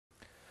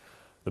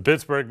The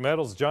Pittsburgh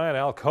metals giant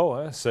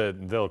Alcoa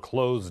said they'll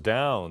close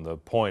down the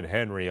Point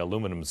Henry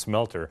aluminum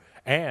smelter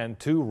and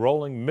two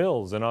rolling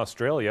mills in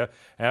Australia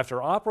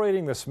after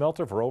operating the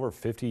smelter for over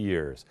 50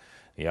 years.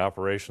 The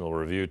operational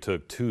review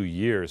took 2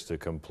 years to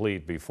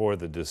complete before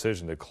the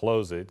decision to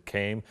close it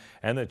came,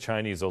 and the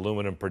Chinese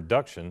aluminum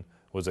production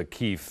was a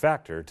key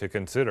factor to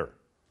consider.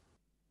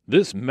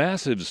 This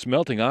massive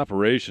smelting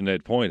operation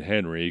at Point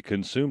Henry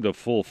consumed a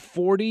full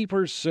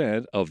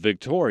 40% of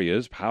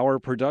Victoria's power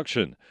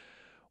production.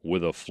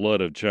 With a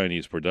flood of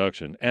Chinese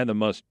production and the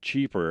much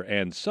cheaper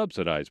and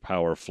subsidized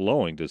power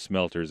flowing to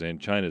smelters in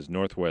China's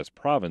northwest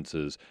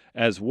provinces,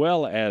 as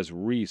well as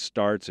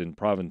restarts in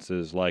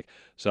provinces like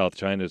South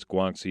China's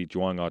Guangxi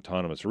Zhuang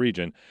Autonomous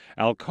Region,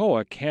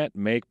 Alcoa can't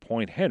make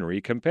Point Henry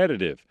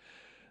competitive.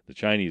 The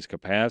Chinese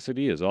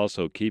capacity is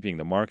also keeping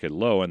the market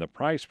low, and the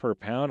price per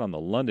pound on the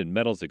London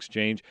Metals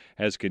Exchange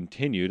has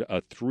continued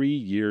a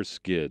 3-year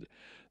skid.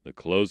 The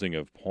closing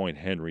of Point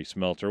Henry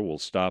smelter will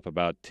stop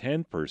about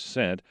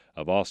 10%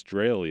 of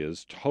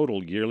Australia's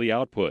total yearly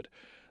output.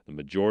 The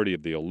majority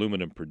of the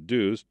aluminum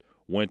produced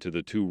went to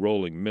the two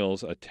rolling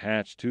mills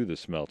attached to the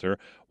smelter,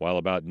 while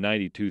about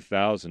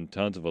 92,000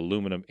 tons of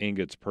aluminum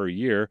ingots per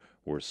year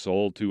were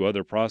sold to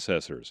other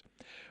processors.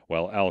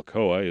 While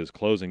Alcoa is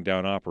closing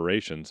down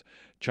operations,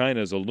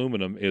 China's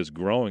aluminum is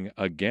growing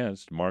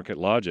against market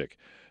logic.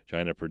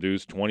 China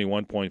produced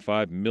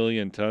 21.5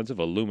 million tons of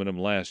aluminum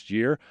last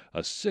year, a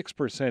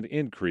 6%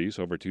 increase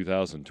over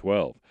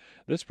 2012.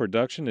 This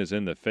production is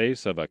in the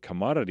face of a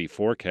commodity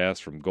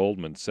forecast from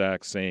Goldman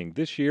Sachs saying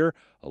this year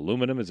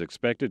aluminum is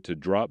expected to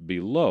drop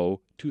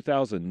below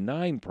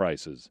 2009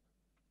 prices.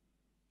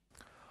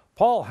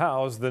 Paul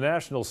Howes, the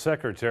National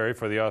Secretary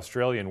for the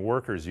Australian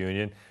Workers'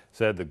 Union,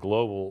 said the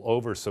global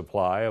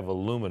oversupply of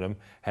aluminum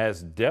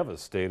has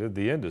devastated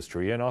the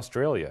industry in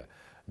Australia.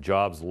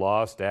 Jobs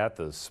lost at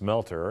the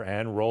smelter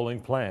and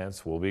rolling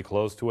plants will be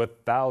close to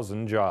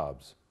 1,000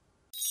 jobs.